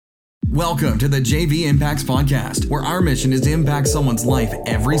Welcome to the JV Impacts Podcast, where our mission is to impact someone's life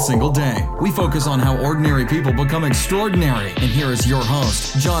every single day. We focus on how ordinary people become extraordinary. And here is your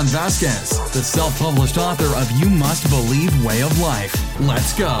host, John Vasquez, the self-published author of You Must Believe Way of Life.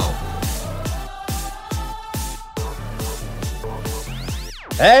 Let's go.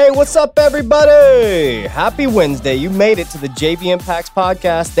 Hey, what's up, everybody? Happy Wednesday. You made it to the JV Impacts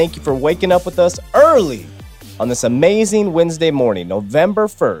Podcast. Thank you for waking up with us early on this amazing Wednesday morning, November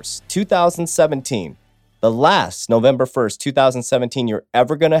 1st, 2017. The last November 1st, 2017 you're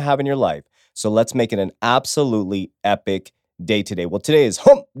ever going to have in your life. So let's make it an absolutely epic day today. Well, today is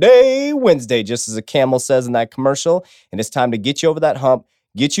Hump Day Wednesday, just as a camel says in that commercial. And it's time to get you over that hump,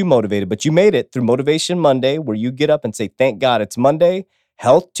 get you motivated. But you made it through Motivation Monday, where you get up and say, thank God it's Monday.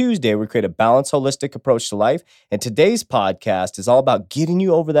 Health Tuesday, we create a balanced, holistic approach to life. And today's podcast is all about getting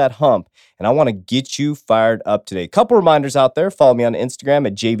you over that hump. And I want to get you fired up today. A couple reminders out there. Follow me on Instagram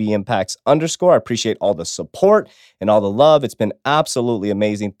at JVImpacts_. I appreciate all the support and all the love. It's been absolutely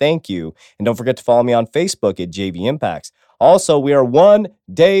amazing. Thank you. And don't forget to follow me on Facebook at JV Impacts. Also, we are 1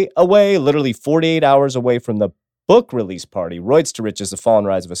 day away, literally 48 hours away from the book release party, Roids to Riches, The Fall and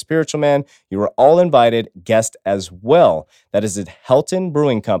Rise of a Spiritual Man. You are all invited, guest as well. That is at Helton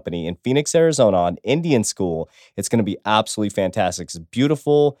Brewing Company in Phoenix, Arizona on Indian School. It's going to be absolutely fantastic. It's a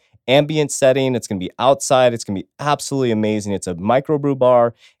beautiful ambient setting. It's going to be outside. It's going to be absolutely amazing. It's a microbrew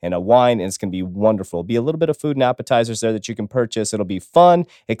bar and a wine, and it's going to be wonderful. There'll be a little bit of food and appetizers there that you can purchase. It'll be fun,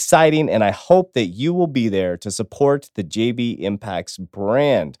 exciting, and I hope that you will be there to support the JV Impacts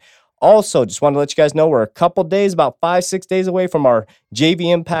brand. Also, just wanted to let you guys know we're a couple days, about 5-6 days away from our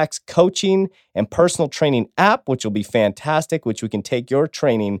JV Impacts coaching and personal training app, which will be fantastic, which we can take your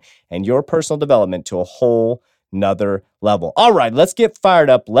training and your personal development to a whole nother level. All right, let's get fired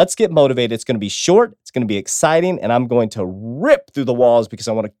up. Let's get motivated. It's going to be short. It's going to be exciting, and I'm going to rip through the walls because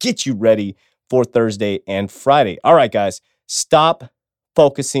I want to get you ready for Thursday and Friday. All right, guys, stop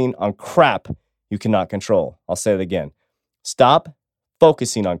focusing on crap you cannot control. I'll say it again. Stop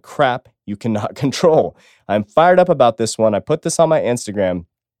focusing on crap you cannot control. I'm fired up about this one. I put this on my Instagram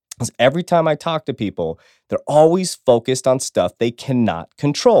because every time I talk to people, they're always focused on stuff they cannot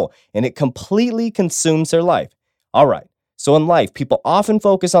control, and it completely consumes their life. All right. So in life, people often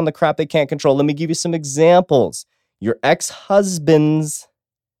focus on the crap they can't control. Let me give you some examples. Your ex-husband's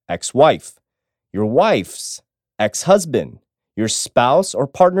ex-wife, your wife's ex-husband, your spouse or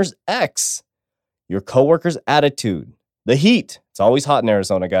partner's ex, your coworker's attitude, the heat. It's always hot in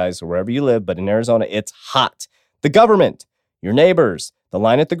Arizona, guys, or wherever you live, but in Arizona, it's hot. The government, your neighbors, the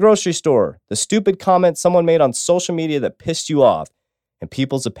line at the grocery store, the stupid comment someone made on social media that pissed you off, and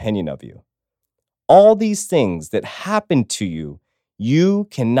people's opinion of you. All these things that happen to you, you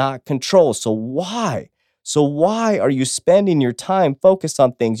cannot control. So why? So why are you spending your time focused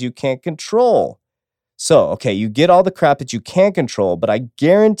on things you can't control? So, okay, you get all the crap that you can't control, but I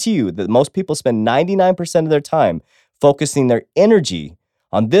guarantee you that most people spend 99% of their time focusing their energy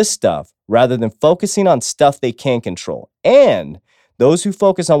on this stuff rather than focusing on stuff they can control. And those who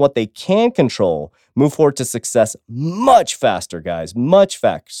focus on what they can control move forward to success much faster, guys, much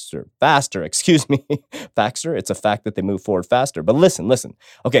faster, excuse me, faster. It's a fact that they move forward faster. But listen.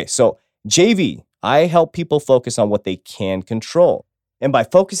 Okay, so JV, I help people focus on what they can control. And by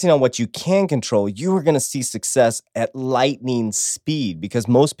focusing on what you can control, you are going to see success at lightning speed because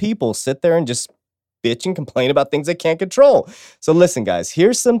most people sit there and just bitch and complain about things they can't control. So listen, guys,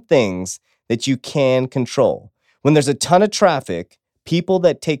 here's some things that you can control. When there's a ton of traffic, people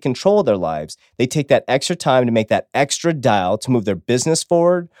that take control of their lives, they take that extra time to make that extra dial to move their business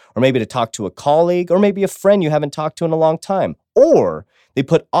forward, or maybe to talk to a colleague, or maybe a friend you haven't talked to in a long time. Or they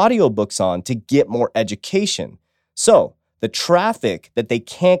put audiobooks on to get more education. So the traffic that they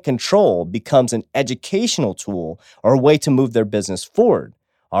can't control becomes an educational tool or a way to move their business forward.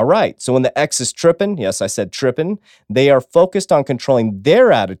 All right, so when the ex is tripping, yes, I said tripping, they are focused on controlling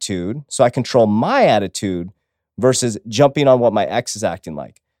their attitude, so I control my attitude versus jumping on what my ex is acting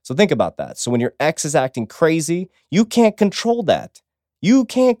like. So think about that. So when your ex is acting crazy, you can't control that. You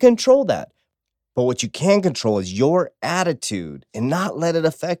can't control that. But what you can control is your attitude and not let it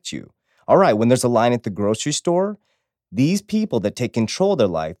affect you. All right, when there's a line at the grocery store, these people that take control of their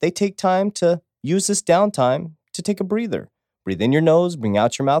life, they take time to use this downtime to take a breather. Breathe in your nose, bring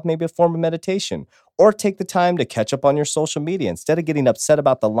out your mouth, maybe a form of meditation. Or take the time to catch up on your social media. Instead of getting upset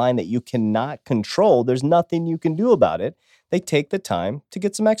about the line that you cannot control, there's nothing you can do about it. They take the time to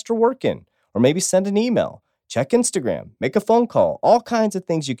get some extra work in. Or maybe send an email, check Instagram, make a phone call, all kinds of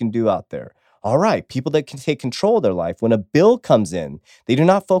things you can do out there. All right, people that can take control of their life, when a bill comes in, they do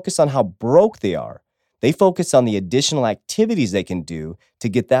not focus on how broke they are. They focus on the additional activities they can do to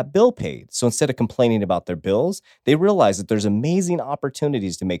get that bill paid. So instead of complaining about their bills, they realize that there's amazing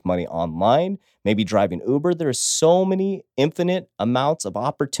opportunities to make money online, maybe driving Uber. There are so many infinite amounts of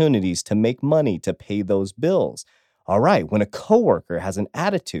opportunities to make money to pay those bills. All right, when a coworker has an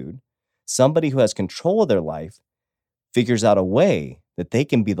attitude, somebody who has control of their life figures out a way that they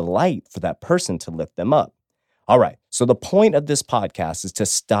can be the light for that person to lift them up. All right, so the point of this podcast is to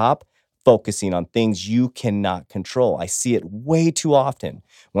stop focusing on things you cannot control. I see it way too often.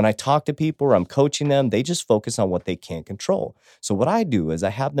 When I talk to people or I'm coaching them, they just focus on what they can't control. So what I do is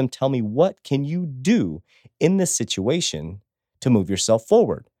I have them tell me, what can you do in this situation to move yourself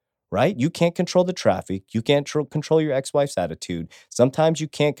forward, right? You can't control the traffic. You can't control your ex-wife's attitude. Sometimes you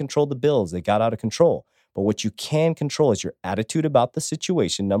can't control the bills. They got out of control. But what you can control is your attitude about the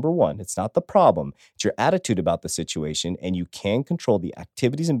situation. Number one, it's not the problem. It's your attitude about the situation, and you can control the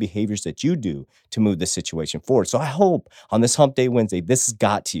activities and behaviors that you do to move the situation forward. So I hope on this Hump Day Wednesday, this has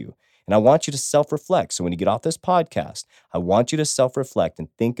got to you. And I want you to self-reflect. So when you get off this podcast, I want you to self-reflect and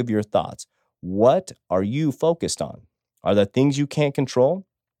think of your thoughts. What are you focused on? Are there things you can't control?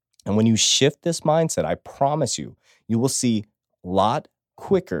 And when you shift this mindset, I promise you, you will see a lot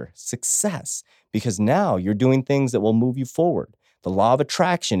quicker success, because now you're doing things that will move you forward. The law of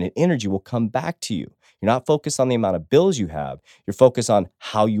attraction and energy will come back to you. You're not focused on the amount of bills you have. You're focused on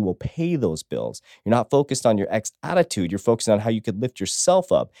how you will pay those bills. You're not focused on your attitude. You're focused on how you could lift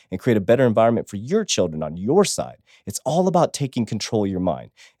yourself up and create a better environment for your children on your side. It's all about taking control of your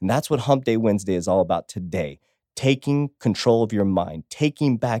mind. And that's what Hump Day Wednesday is all about today. Taking control of your mind,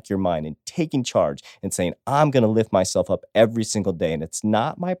 taking back your mind and taking charge and saying, I'm going to lift myself up every single day. And it's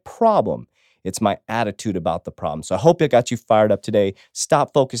not my problem. It's my attitude about the problem. So I hope I got you fired up today.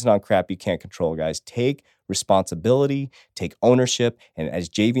 Stop focusing on crap you can't control, guys. Take responsibility, take ownership. And as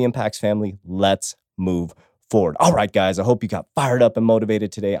JV Impacts family, let's move forward. All right, guys, I hope you got fired up and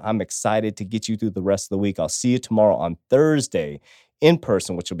motivated today. I'm excited to get you through the rest of the week. I'll see you tomorrow on Thursday in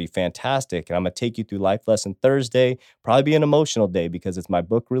person, which will be fantastic. And I'm going to take you through Life Lesson Thursday, probably be an emotional day because it's my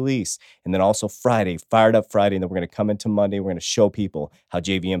book release. And then also Friday, Fired Up Friday. And then we're going to come into Monday. We're going to show people how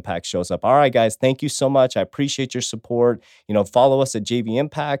JV Impact shows up. All right, guys, thank you so much. I appreciate your support. Follow us at JV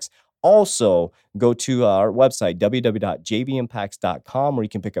Impacts. Also, go to our website, www.jvimpacts.com, where you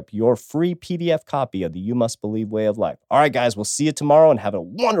can pick up your free PDF copy of the You Must Believe Way of Life. All right, guys, we'll see you tomorrow and have a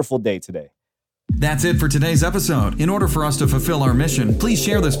wonderful day today. That's it for today's episode. In order for us to fulfill our mission, please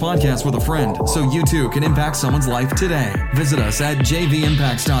share this podcast with a friend so you too can impact someone's life today. Visit us at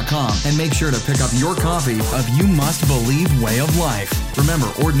jvimpacts.com and make sure to pick up your copy of You Must Believe Way of Life. Remember,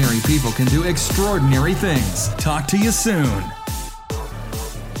 ordinary people can do extraordinary things. Talk to you soon.